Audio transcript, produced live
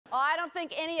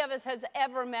think any of us has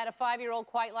ever met a 5-year-old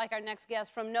quite like our next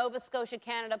guest from Nova Scotia,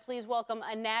 Canada. Please welcome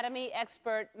anatomy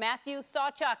expert Matthew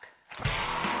Sawchuck.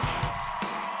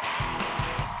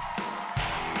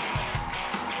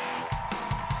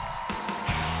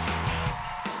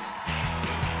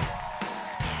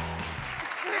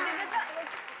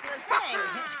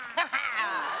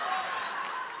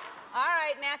 All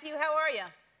right, Matthew, how are you?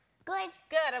 Good.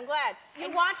 Good, I'm glad.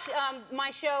 You watch my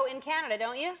show in Canada,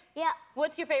 don't you? Yeah.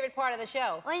 What's your favorite part of the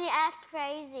show? When you act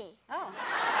crazy. Oh.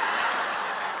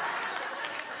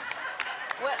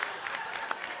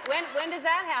 When does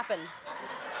that happen?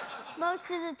 Most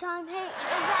of the time. Hey, is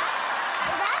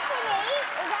that for me?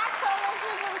 Is that solar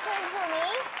system thing for me?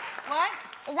 What?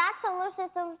 Is that solar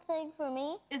system thing for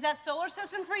me? Is that solar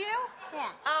system for you?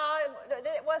 Yeah.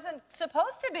 It wasn't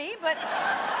supposed to be, but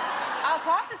I'll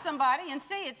talk to somebody and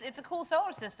see. It's a cool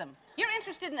solar system. You're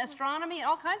interested in astronomy and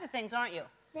all kinds of things, aren't you?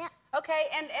 Yeah. Okay,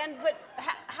 but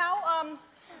how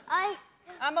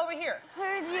I'm over here.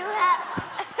 Heard you have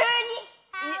a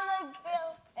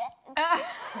girlfriend.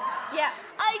 Yeah.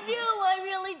 I do. I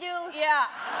really do. Yeah.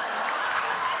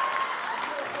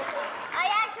 I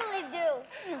actually do.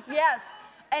 Yes.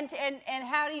 And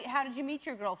how did you meet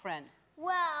your girlfriend?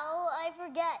 Well, I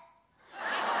forget.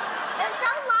 It was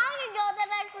so long ago that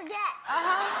I forget.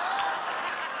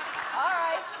 All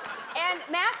right. And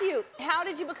Matthew, how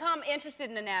did you become interested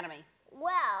in anatomy?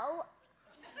 Well,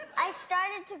 I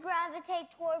started to gravitate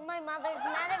toward my mother's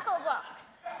medical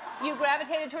books. You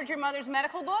gravitated towards your mother's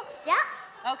medical books?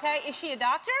 Yeah. Okay. Is she a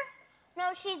doctor?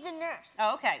 No, she's a nurse.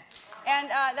 Oh, okay. And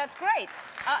that's great.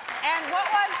 And what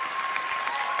was...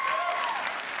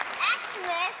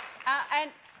 Xmas.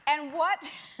 And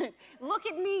what... Look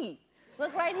at me.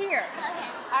 Look right here. Okay.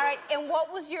 All right. And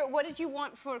what did you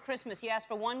want for Christmas? You asked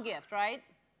for one gift, right?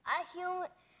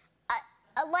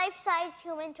 A life-size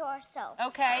human torso.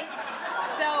 Okay.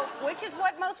 So, which is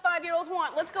what most 5-year-olds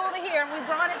want. Let's go over here. We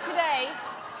brought it today,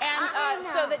 and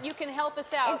so that you can help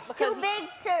us out. It's too big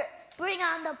to bring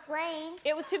on the plane.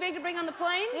 It was too big to bring on the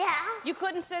plane? Yeah. You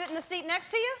couldn't sit it in the seat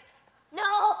next to you?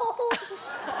 No.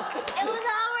 It was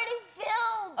already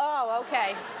filled. Oh,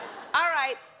 okay. All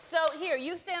right. So here,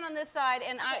 you stand on this side,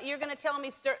 and you're going to tell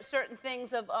me certain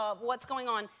things of what's going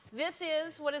on. This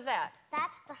is, what is that?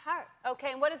 That's the heart.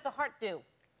 Okay, and what does the heart do?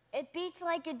 It beats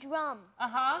like a drum.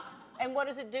 Uh-huh. And what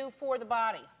does it do for the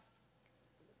body?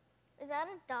 Is that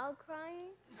a dog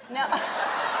crying? No. I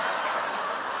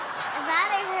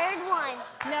thought I heard one.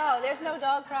 No, there's no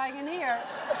dog crying in here.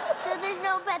 So there's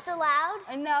no pets allowed?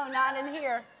 No, not in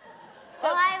here. So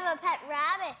I have a pet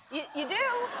rabbit. You do?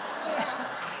 Yeah.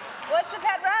 What's the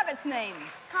pet rabbit's name?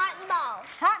 Cotton Ball.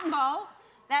 Cotton Ball?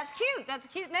 That's cute. That's a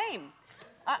cute name.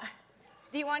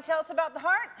 Do you want to tell us about the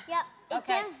heart? Yep. It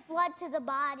Okay. gives blood to the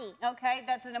body. Okay,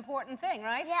 that's an important thing,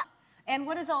 right? Yeah. And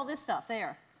what is all this stuff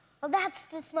there? Well, that's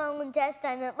the small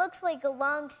intestine. It looks like a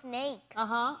long snake.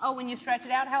 Uh-huh. Oh, when you stretch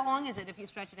it out, how long is it if you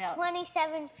stretch it out?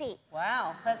 27 feet.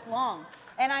 Wow, that's long.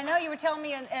 And I know you were telling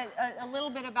me a little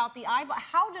bit about the eyeball.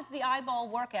 How does the eyeball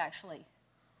work, actually?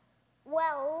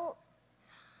 Well,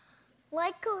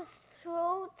 light goes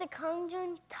through the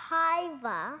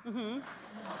conjunctiva. Mm-hmm.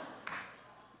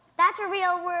 That's a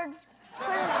real word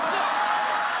for the skin.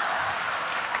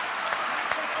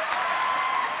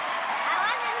 I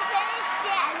wasn't finished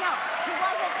yet. No, he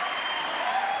wasn't.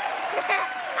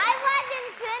 I wasn't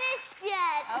finished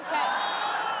yet. Okay.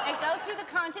 It goes through the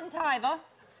conjunctiva.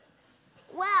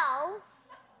 Well,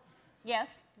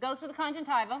 Yes, goes through the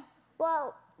conjunctiva.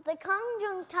 the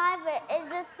conjunctiva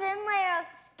is a thin layer of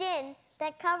skin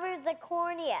that covers the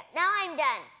cornea. Now I'm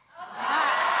done. All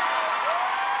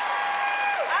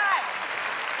right.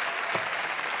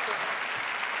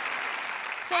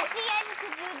 So, at the end,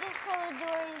 could you do some of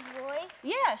Dory's voice?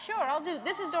 yeah, sure, I'll do.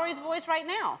 This is Dory's voice right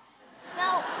now.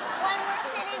 No, when we're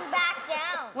sitting back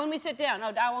down. When we sit down.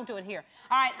 No, I won't do it here.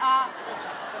 All right.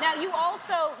 Now, you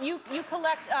also, you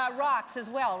collect rocks as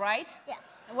well, right? Yeah.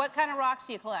 What kind of rocks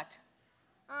do you collect?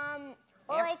 Well,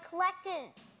 I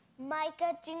collected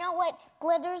mica. Do you know what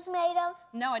glitter's made of?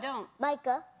 No, I don't.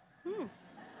 Mica. Hmm.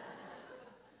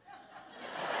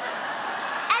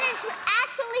 And it's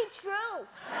actually true.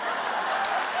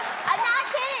 I'm not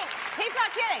kidding. He's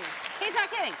not kidding. He's not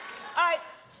kidding. All right.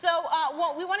 So,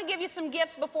 well, we want to give you some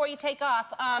gifts before you take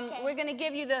off. Okay. We're going to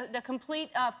give you the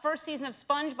complete first season of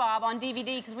SpongeBob on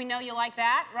DVD because we know you like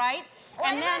that, right?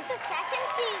 What about the second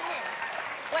season?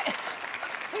 Wait,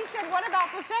 he said, what about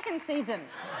the second season?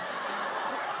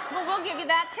 Well, we'll give you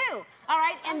that, too. All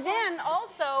right, and then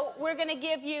also, we're going to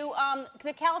give you,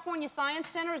 the California Science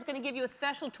Center is going to give you a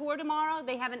special tour tomorrow.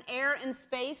 They have an air and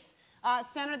space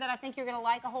center that I think you're going to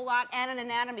like a whole lot, and an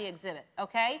anatomy exhibit,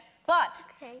 okay? But,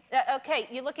 okay,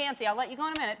 you look antsy. I'll let you go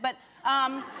in a minute. But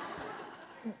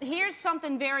here's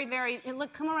something very, very...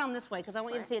 Look, come around this way, because I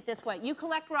want you to see it this way. You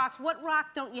collect rocks. What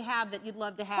rock don't you have that you'd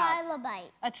love to have?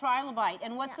 Trilobite. A trilobite.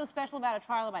 And what's so special about a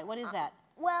trilobite? What is that?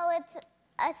 Well, it's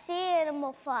a sea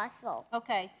animal fossil.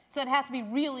 Okay, so it has to be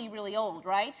really, really old,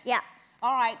 right? Yeah.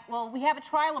 All right, well, we have a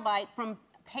trilobite from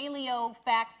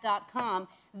paleofacts.com.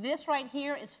 This right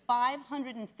here is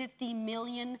 550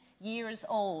 million years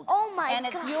old. Oh, my God. And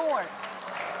it's yours.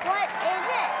 What is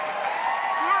it?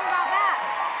 How about that?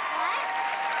 What?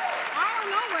 I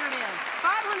don't know what it is.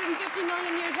 550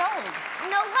 million years old.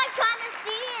 No, what kind of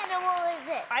sea animal is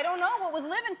it? I don't know what was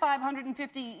living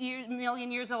 550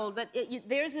 million years old, but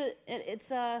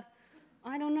it's a,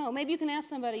 I don't know. Maybe you can ask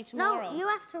somebody tomorrow. No, you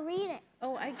have to read it.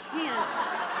 Oh, I can't.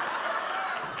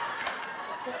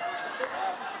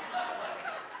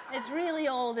 It's really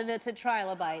old and it's a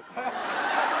trilobite. Well,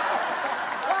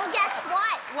 guess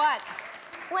what? What?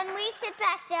 When we sit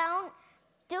back down,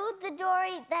 do the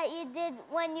story that you did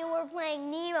when you were playing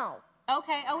Nemo.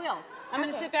 Okay, I will. I'm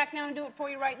going to sit back down and do it for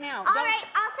you right now. All right,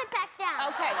 I'll sit back down.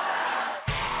 Okay.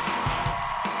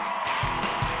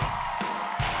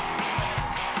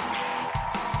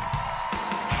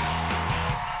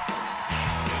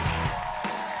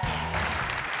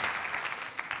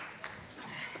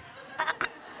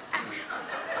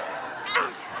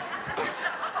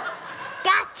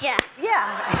 Gotcha.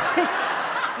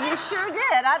 Yeah. You sure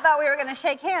did. I thought we were going to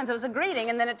shake hands. It was a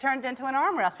greeting, and then it turned into an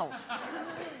arm wrestle.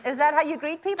 Is that how you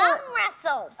greet people? Thumb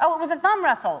wrestle. Oh, it was a thumb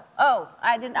wrestle. Oh,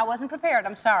 I wasn't prepared.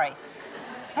 I'm sorry.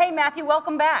 Hey, Matthew,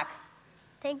 welcome back.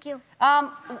 Thank you.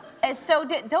 So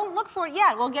don't look for it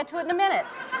yet. We'll get to it in a minute.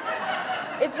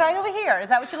 It's right over here. Is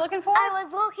that what you're looking for? I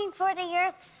was looking for the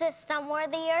Earth system, where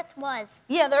the Earth was.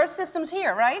 Yeah, the Earth system's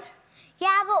here, right?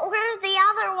 Yeah, but where's the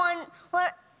other one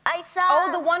where I saw...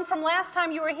 Oh, the one from last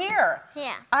time you were here.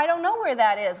 Yeah. I don't know where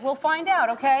that is. We'll find out,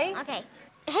 okay? Okay.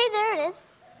 Hey, there it is.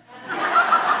 Okay,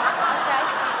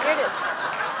 here it is.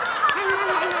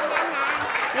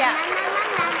 Yeah.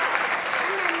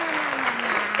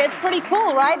 It's pretty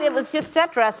cool, right? It was just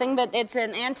set dressing, but it's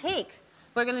an antique.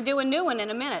 We're going to do a new one in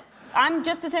a minute. I'm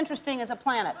just as interesting as a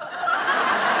planet. All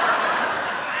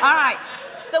right.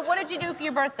 So what did you do for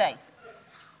your birthday?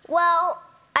 Well,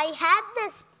 I had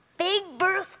this big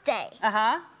birthday.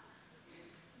 Uh-huh.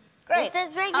 Great. Just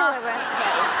as regular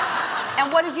birthdays.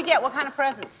 And what did you get? What kind of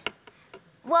presents?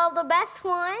 Well, the best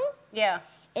one Yeah.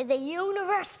 is a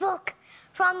universe book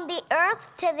from the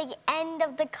Earth to the end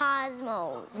of the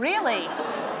cosmos. Really?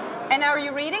 And now are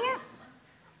you reading it?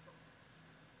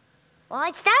 Well,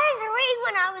 I started to read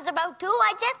when I was about 2.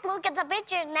 I just look at the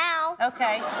pictures now.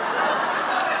 Okay.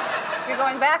 You're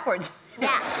going backwards.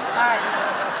 Yeah. All right.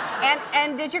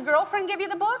 And did your girlfriend give you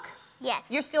the book? Yes.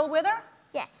 You're still with her?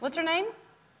 Yes. What's her name?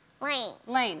 Lane.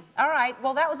 Lane. All right.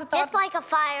 Well, that was a thought. Just like a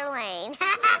fire lane.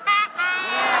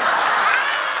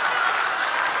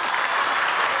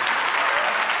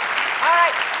 All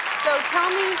right. So tell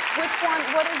me which one.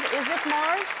 What is this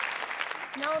Mars?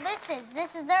 No,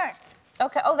 this is Earth.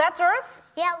 Okay. Oh, that's Earth?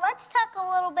 Yeah, let's talk a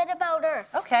little bit about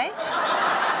Earth. Okay.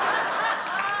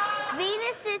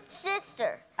 Venus is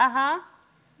sister. Uh-huh.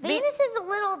 Venus is a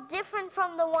little different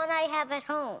from the one I have at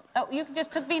home. Oh, you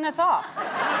just took Venus off.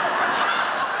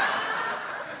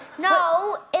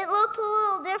 No, it looks a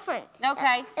little different.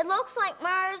 Okay. It looks like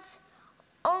Mars,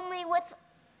 only with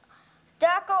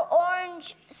darker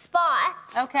orange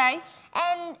spots. Okay.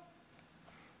 And,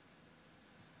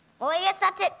 well, I guess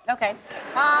that's it. Okay.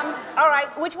 All right.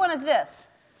 Which one is this?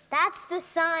 That's the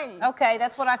sun. Okay,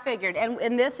 that's what I figured.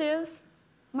 And this is?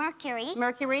 Mercury.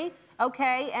 Mercury.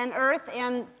 Okay. And Earth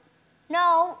and?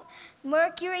 No,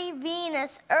 Mercury,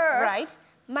 Venus, Earth. Right.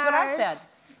 Mars, That's what I said.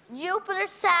 Jupiter,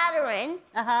 Saturn.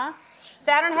 Uh-huh.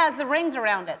 Saturn has the rings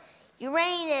around it.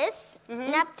 Uranus,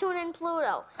 Neptune, and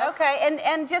Pluto. Okay,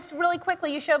 and just really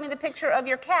quickly, you showed me the picture of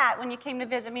your cat when you came to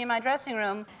visit me in my dressing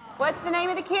room. What's the name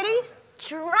of the kitty?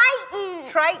 Triton.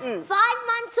 Triton. 5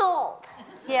 months old.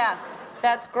 Yeah,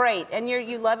 that's great. And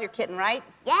you love your kitten, right?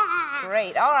 Yeah.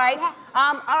 Great. All right. Yeah.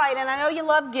 All right, and I know you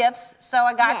love gifts, so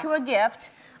I got you a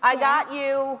gift. I got Yes.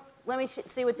 you, let me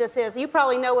see what this is. You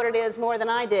probably know what it is more than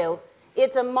I do.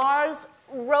 It's a Mars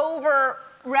rover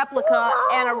replica. Whoa.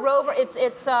 And a rover,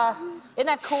 isn't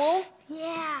that cool?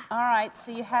 Yeah. All right,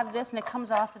 so you have this, and it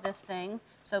comes off of this thing,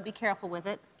 so be careful with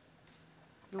it.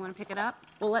 You want to pick it up?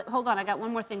 Well, hold on, I got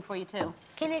one more thing for you, too.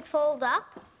 Can it fold up?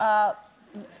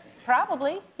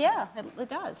 Probably, yeah, it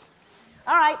does.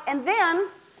 All right, and then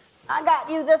I got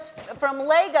you this from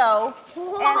Lego.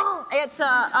 Whoa. And it's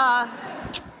oh.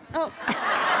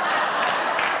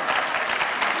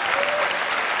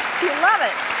 You love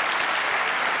it.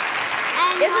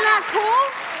 And Isn't that cool?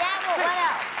 Yeah, but So what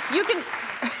else? You can,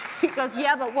 he goes,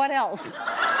 yeah, but what else?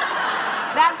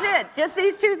 That's it, just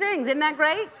these two things. Isn't that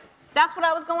great? That's what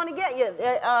I was going to get you.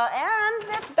 And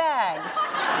this bag.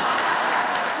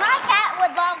 My cat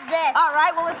would love this. All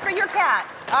right, well, it's for your cat.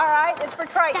 All right, it's for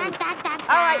Triton.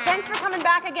 All right, thanks for coming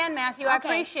back again, Matthew. I Okay.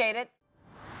 appreciate it.